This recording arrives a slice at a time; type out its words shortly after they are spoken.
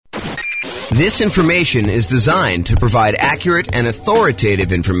This information is designed to provide accurate and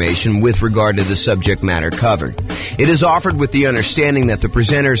authoritative information with regard to the subject matter covered. It is offered with the understanding that the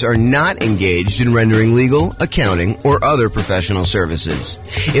presenters are not engaged in rendering legal, accounting, or other professional services.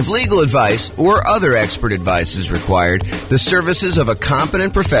 If legal advice or other expert advice is required, the services of a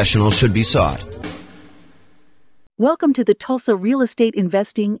competent professional should be sought. Welcome to the Tulsa Real Estate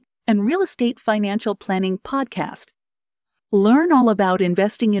Investing and Real Estate Financial Planning Podcast. Learn all about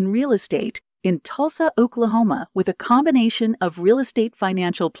investing in real estate in Tulsa, Oklahoma, with a combination of real estate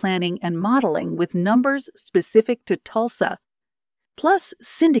financial planning and modeling with numbers specific to Tulsa, plus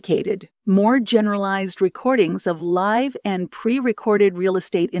syndicated, more generalized recordings of live and pre-recorded real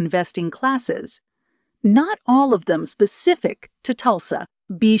estate investing classes, not all of them specific to Tulsa.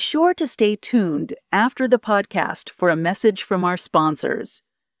 Be sure to stay tuned after the podcast for a message from our sponsors.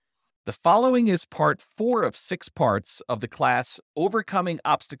 The following is part 4 of 6 parts of the class, Overcoming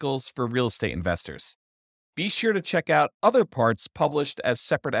Obstacles for Real Estate Investors. Be sure to check out other parts published as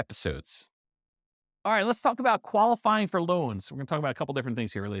separate episodes. All right, let's talk about qualifying for loans. We're going to talk about a couple different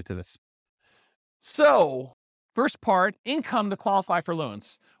things here related to this. So, first part, income to qualify for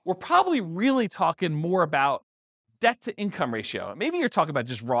loans. We're probably really talking more about debt to income ratio. Maybe you're talking about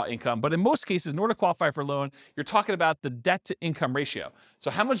just raw income, but in most cases, in order to qualify for a loan, you're talking about the debt to income ratio. So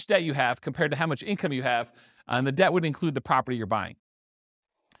how much debt you have compared to how much income you have, and the debt would include the property you're buying.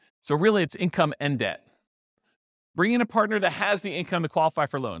 So really it's income and debt. Bring in a partner that has the income to qualify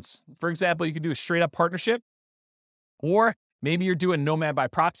for loans. For example, you could do a straight up partnership, or maybe you're doing nomad by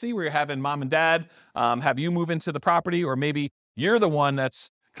proxy where you're having mom and dad have you move into the property, or maybe you're the one that's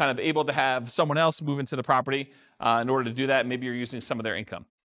kind of able to have someone else move into the property. In order to do that, maybe you're using some of their income.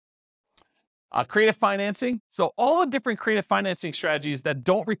 Creative financing. So all the different creative financing strategies that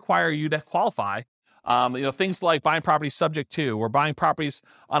don't require you to qualify, things like buying properties subject to, or buying properties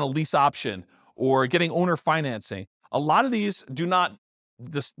on a lease option, or getting owner financing. A lot of these do not,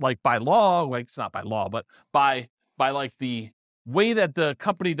 just like by law, like it's not by law, but by like the way that the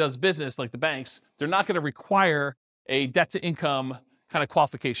company does business, like the banks, they're not going to require a debt to income kind of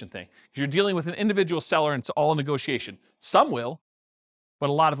qualification thing. You're dealing with an individual seller and it's all negotiation. Some will, but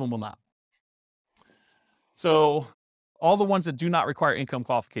a lot of them will not. So all the ones that do not require income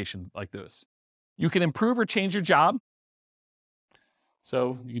qualification, like those. You can improve or change your job.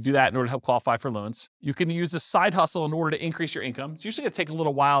 So you can do that in order to help qualify for loans. You can use a side hustle in order to increase your income. It's usually going to take a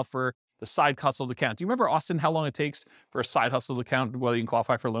little while for the side hustle to count. Do you remember, Austin, how long it takes for a side hustle to count whether you can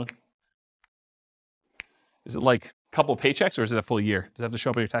qualify for a loan? Is it like a couple of paychecks, or is it a full year? Does it have to show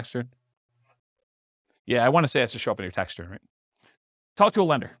up on your tax return? Yeah, I want to say it has to show up on your tax return, right? Talk to a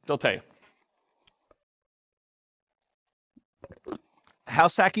lender. They'll tell you.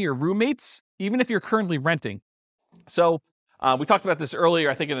 House hacking your roommates, even if you're currently renting. So we talked about this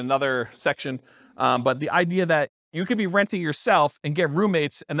earlier, I think in another section, but the idea that you could be renting yourself and get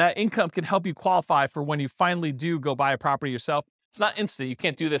roommates, and that income can help you qualify for when you finally do go buy a property yourself. It's not instant. You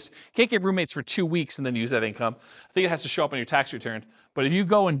can't do this. You can't get roommates for 2 weeks and then use that income. I think it has to show up on your tax return. But if you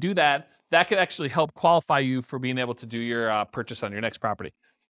go and do that, that could actually help qualify you for being able to do your purchase on your next property.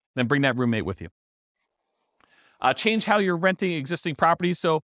 Then bring that roommate with you. Change how you're renting existing properties.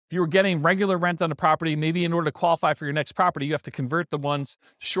 So if you were getting regular rent on a property, maybe in order to qualify for your next property, you have to convert the ones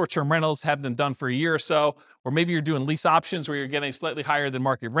to short-term rentals, have them done for a year or so, or maybe you're doing lease options where you're getting slightly higher than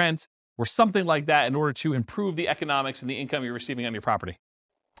market rent, or something like that in order to improve the economics and the income you're receiving on your property.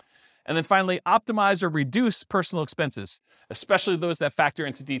 And then finally, optimize or reduce personal expenses, especially those that factor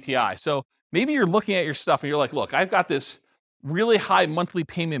into DTI. So maybe you're looking at your stuff and you're like, look, I've got this really high monthly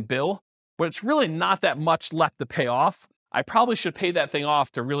payment bill, but it's really not that much left to pay off. I probably should pay that thing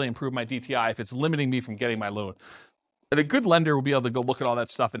off to really improve my DTI if it's limiting me from getting my loan. And a good lender will be able to go look at all that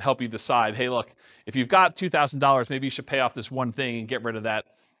stuff and help you decide, hey, look, if you've got $2,000, maybe you should pay off this one thing and get rid of that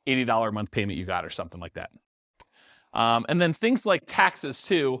 $80 a month payment you got or something like that. And then things like taxes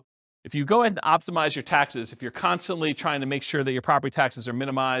too. If you go ahead and optimize your taxes, if you're constantly trying to make sure that your property taxes are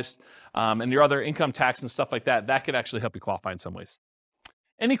minimized and your other income tax and stuff like that, that could actually help you qualify in some ways.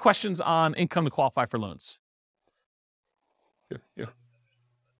 Any questions on income to qualify for loans?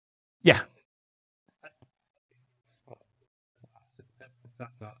 Yeah.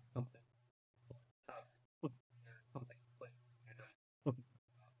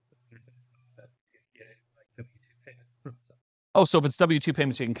 Oh, so if it's W-2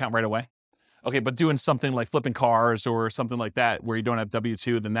 payments, you can count right away? Okay, but doing something like flipping cars or something like that where you don't have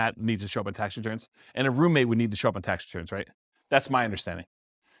W-2, then that needs to show up on tax returns. And a roommate would need to show up on tax returns, right? That's my understanding.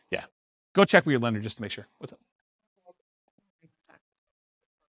 Yeah. Go check with your lender just to make sure. What's up?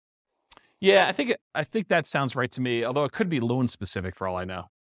 Yeah, I think that sounds right to me, although it could be loan specific for all I know.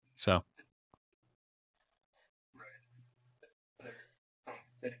 So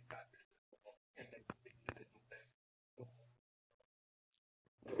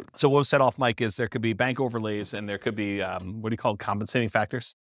So what was set off, Mike, is there could be bank overlays and there could be, what do you call it, compensating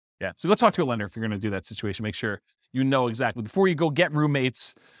factors? Yeah. So go talk to a lender if you're going to do that situation. Make sure you know exactly before you go get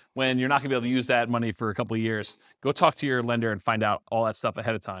roommates when you're not going to be able to use that money for a couple of years. Go talk to your lender and find out all that stuff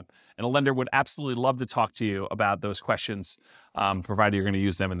ahead of time. And a lender would absolutely love to talk to you about those questions, provided you're going to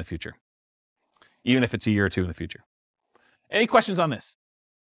use them in the future, even if it's a year or two in the future. Any questions on this?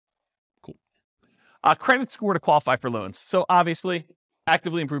 Cool. Credit score to qualify for loans. So obviously,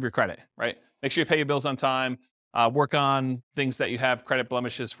 actively improve your credit, right? Make sure you pay your bills on time. Work on things that you have credit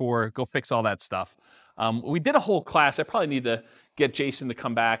blemishes for. Go fix all that stuff. We did a whole class. I probably need to get Jason to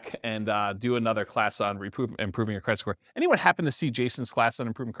come back and do another class on improving your credit score. Anyone happen to see Jason's class on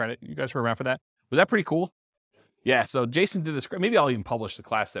improving credit? You guys were around for that? Was that pretty cool? Yeah, so Jason did this. Maybe I'll even publish the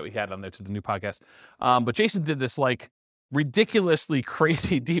class that we had on there to the new podcast. But Jason did this like ridiculously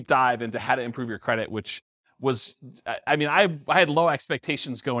crazy deep dive into how to improve your credit, which was, I mean, I had low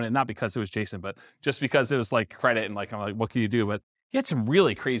expectations going in, not because it was Jason, but just because it was like credit and like, I'm like, what can you do? But he had some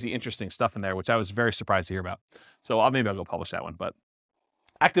really crazy, interesting stuff in there, which I was very surprised to hear about. So maybe I'll go publish that one. But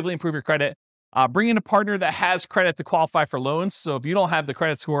actively improve your credit. Bring in a partner that has credit to qualify for loans. So if you don't have the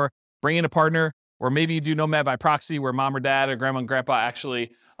credit score, bring in a partner, or maybe you do Nomad by proxy where mom or dad or grandma and grandpa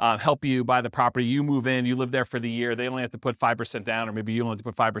actually help you buy the property. You move in, you live there for the year. They only have to put 5% down, or maybe you only have to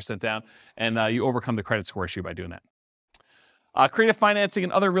put 5% down, and you overcome the credit score issue by doing that. Creative financing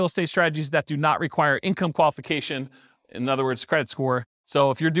and other real estate strategies that do not require income qualification. In other words, credit score.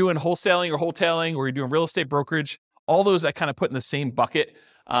 So if you're doing wholesaling or wholetailing, or you're doing real estate brokerage, all those I kind of put in the same bucket.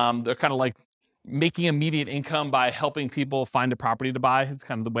 They're kind of like making immediate income by helping people find a property to buy. It's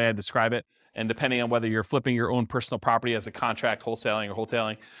kind of the way I describe it. And depending on whether you're flipping your own personal property as a contract, wholesaling or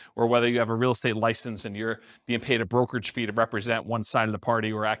wholetailing, or whether you have a real estate license and you're being paid a brokerage fee to represent one side of the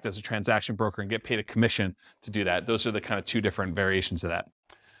party or act as a transaction broker and get paid a commission to do that. Those are the kind of two different variations of that.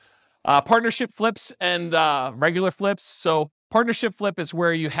 Partnership flips and regular flips. So partnership flip is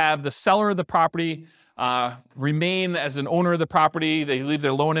where you have the seller of the property remain as an owner of the property. They leave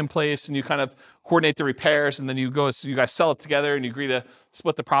their loan in place and you kind of coordinate the repairs, and then you guys sell it together and you agree to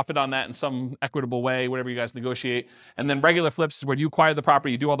split the profit on that in some equitable way, whatever you guys negotiate. And then regular flips is where you acquire the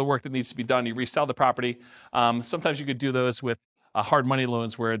property, you do all the work that needs to be done, you resell the property. Sometimes you could do those with hard money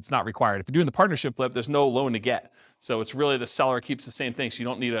loans where it's not required. If you're doing the partnership flip, there's no loan to get. So it's really the seller keeps the same thing, so you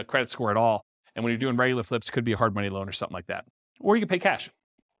don't need a credit score at all. And when you're doing regular flips, it could be a hard money loan or something like that. Or you can pay cash.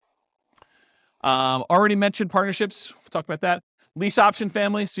 Already mentioned partnerships. We'll talk about that. Lease option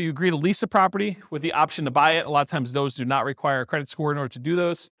family. So you agree to lease a property with the option to buy it. A lot of times those do not require a credit score in order to do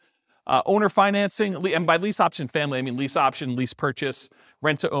those. Owner financing. And by lease option family, I mean lease option, lease purchase,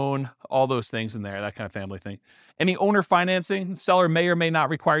 rent to own, all those things in there, that kind of family thing. Any owner financing, seller may or may not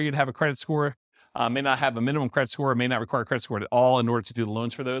require you to have a credit score, may not have a minimum credit score, may not require a credit score at all in order to do the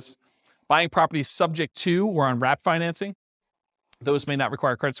loans for those. Buying properties subject to or on wrap financing. Those may not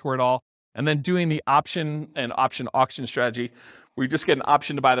require a credit score at all. And then doing the option and option auction strategy, where you just get an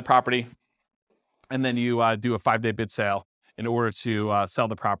option to buy the property, and then you do a 5-day bid sale in order to sell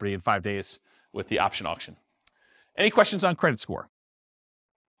the property in 5 days with the option auction. Any questions on credit score?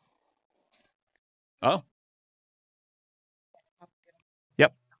 Oh.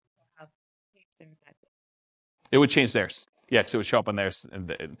 Yep. It would change theirs. Yeah, because it would show up on theirs.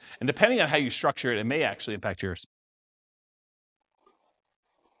 And depending on how you structure it, it may actually impact yours.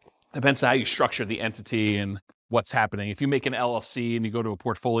 Depends on how you structure the entity and what's happening. If you make an LLC and you go to a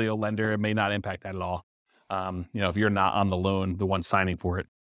portfolio lender, it may not impact that at all. If you're not on the loan, the one signing for it.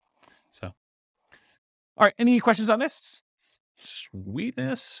 So, all right, any questions on this?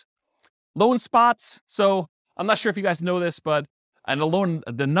 Sweetness. Loan spots. So I'm not sure if you guys know this, but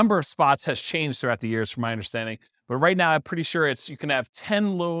the number of spots has changed throughout the years from my understanding. But right now, I'm pretty sure you can have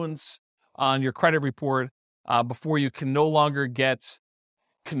 10 loans on your credit report before you can no longer get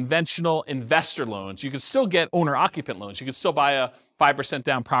conventional investor loans. You can still get owner-occupant loans. You can still buy a 5%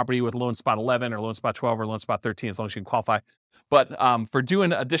 down property with loan spot 11 or loan spot 12 or loan spot 13 as long as you can qualify. But for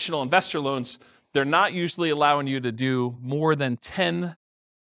doing additional investor loans, they're not usually allowing you to do more than 10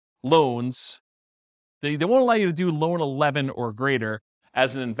 loans. They won't allow you to do loan 11 or greater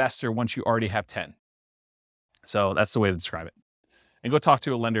as an investor once you already have 10. So that's the way to describe it. And go talk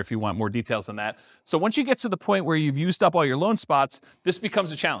to a lender if you want more details on that. So once you get to the point where you've used up all your loan spots, this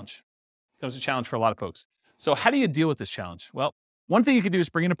becomes a challenge. It becomes a challenge for a lot of folks. So how do you deal with this challenge? Well, one thing you can do is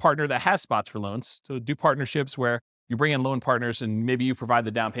bring in a partner that has spots for loans. So do partnerships where you bring in loan partners and maybe you provide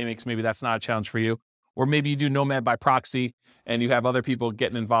the down payment because maybe that's not a challenge for you. Or maybe you do Nomad by proxy and you have other people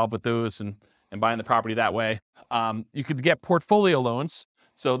getting involved with those and buying the property that way. You could get portfolio loans.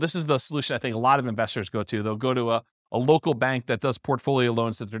 So this is the solution I think a lot of investors go to. They'll go to a a local bank that does portfolio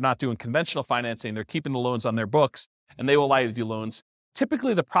loans, that they're not doing conventional financing. They're keeping the loans on their books, and they will allow you to do loans.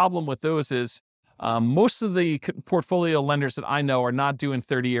 Typically, the problem with those is most of the portfolio lenders that I know are not doing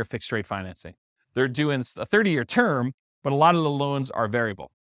 30-year fixed rate financing. They're doing a 30-year term, but a lot of the loans are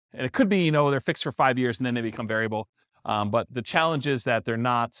variable. And it could be, they're fixed for 5 years and then they become variable. But the challenge is that they're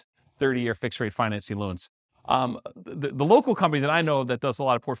not 30-year fixed rate financing loans. The local company that I know that does a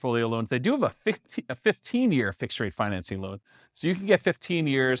lot of portfolio loans, they do have a 15-year fixed rate financing loan. So you can get 15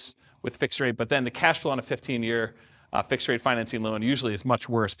 years with fixed rate, but then the cash flow on a 15-year fixed rate financing loan usually is much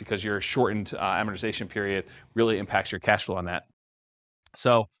worse because your shortened amortization period really impacts your cash flow on that.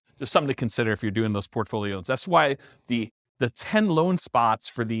 So just something to consider if you're doing those portfolio loans. That's why the 10 loan spots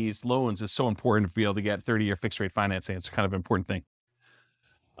for these loans is so important to be able to get 30-year fixed rate financing. It's kind of an important thing.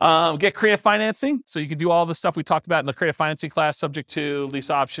 Get creative financing. So you can do all the stuff we talked about in the creative financing class, subject to lease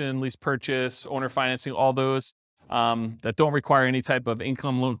option, lease purchase, owner financing, all those that don't require any type of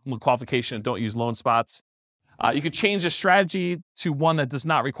income loan qualification and don't use loan spots. You could change the strategy to one that does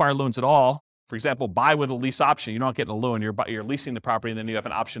not require loans at all. For example, buy with a lease option. You're not getting a loan. You're leasing the property and then you have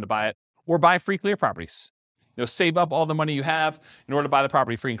an option to buy it, or buy free clear properties. Save up all the money you have in order to buy the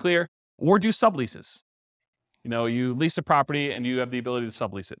property free and clear, or do subleases. You lease a property and you have the ability to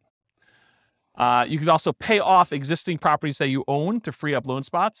sublease it. You can also pay off existing properties that you own to free up loan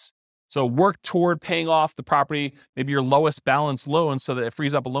spots. So work toward paying off the property, maybe your lowest balance loan, so that it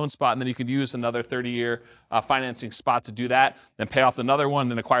frees up a loan spot, and then you could use another 30-year financing spot to do that, then pay off another one,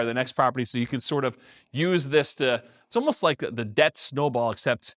 then acquire the next property. So you can sort of use this it's almost like the debt snowball,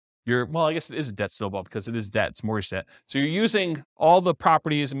 except I guess it is a debt snowball because it is debt, it's mortgage debt. So you're using all the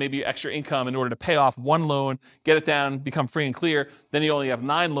properties and maybe extra income in order to pay off one loan, get it down, become free and clear. Then you only have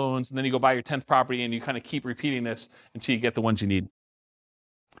 9 loans, and then you go buy your 10th property, and you kind of keep repeating this until you get the ones you need.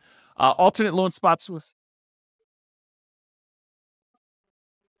 Alternate loan spots with...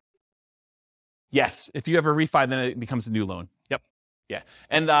 Yes, if you have a refi, then it becomes a new loan. Yep, yeah.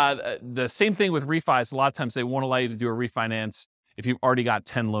 And the same thing with refis. A lot of times they won't allow you to do a refinance if you've already got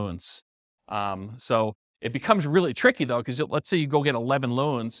 10 loans. So it becomes really tricky though, because let's say you go get 11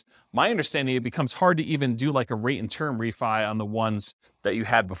 loans. My understanding, it becomes hard to even do like a rate and term refi on the ones that you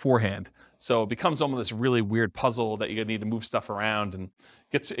had beforehand. So it becomes almost this really weird puzzle that you need to move stuff around, and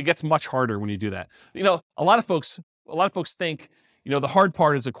it gets much harder when you do that. A lot of folks think, the hard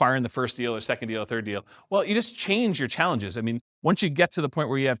part is acquiring the first deal or second deal or third deal. Well, you just change your challenges. I mean, once you get to the point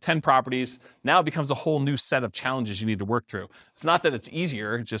where you have 10 properties, now it becomes a whole new set of challenges you need to work through. It's not that it's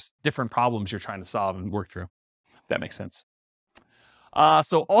easier, just different problems you're trying to solve and work through. If that makes sense.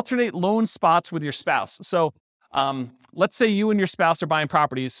 So alternate loan spots with your spouse. So let's say you and your spouse are buying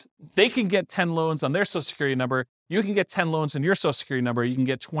properties. They can get 10 loans on their Social Security number. You can get 10 loans on your Social Security number. You can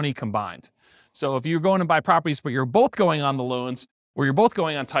get 20 combined. So if you're going to buy properties, but you're both going on the loans, or you're both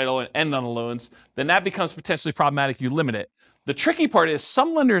going on title and end on the loans, then that becomes potentially problematic. You limit it. The tricky part is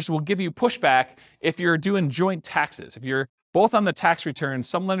some lenders will give you pushback if you're doing joint taxes. If you're both on the tax return,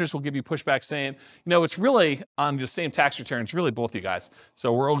 some lenders will give you pushback saying, it's really on the same tax return. It's really both you guys.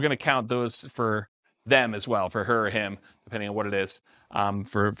 So we're all going to count those for them as well, for her or him, depending on what it is,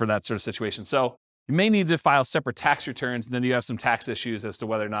 for that sort of situation. So you may need to file separate tax returns, and then you have some tax issues as to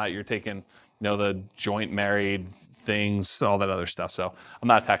whether or not you're taking, the joint married things, all that other stuff. So I'm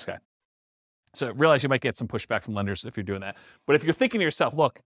not a tax guy. So realize you might get some pushback from lenders if you're doing that. But if you're thinking to yourself,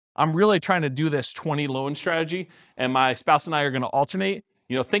 look, I'm really trying to do this 20 loan strategy, and my spouse and I are going to alternate,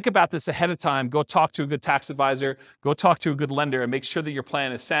 think about this ahead of time. Go talk to a good tax advisor, go talk to a good lender, and make sure that your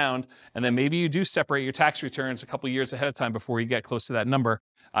plan is sound. And then maybe you do separate your tax returns a couple of years ahead of time before you get close to that number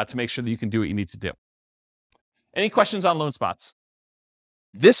to make sure that you can do what you need to do. Any questions on loan spots?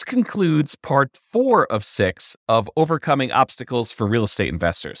 This concludes part 4 of 6 of Overcoming Obstacles for Real Estate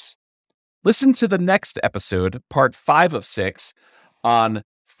Investors. Listen to the next episode, part 5 of 6, on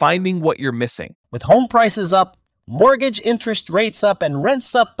finding what you're missing. With home prices up, mortgage interest rates up, and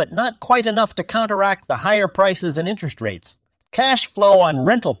rents up, but not quite enough to counteract the higher prices and interest rates, cash flow on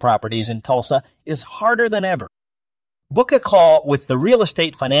rental properties in Tulsa is harder than ever. Book a call with the Real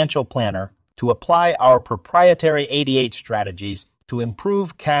Estate Financial Planner to apply our proprietary 88 strategies to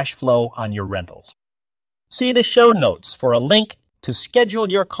improve cash flow on your rentals. See the show notes for a link to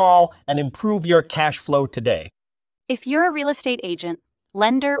schedule your call and improve your cash flow today. If you're a real estate agent,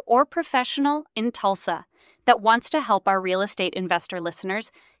 lender, or professional in Tulsa that wants to help our real estate investor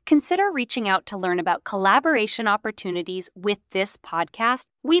listeners, consider reaching out to learn about collaboration opportunities with this podcast.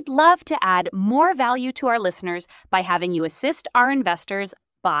 We'd love to add more value to our listeners by having you assist our investors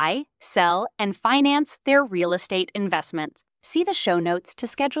buy, sell, and finance their real estate investments. See the show notes to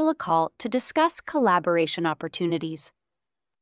schedule a call to discuss collaboration opportunities.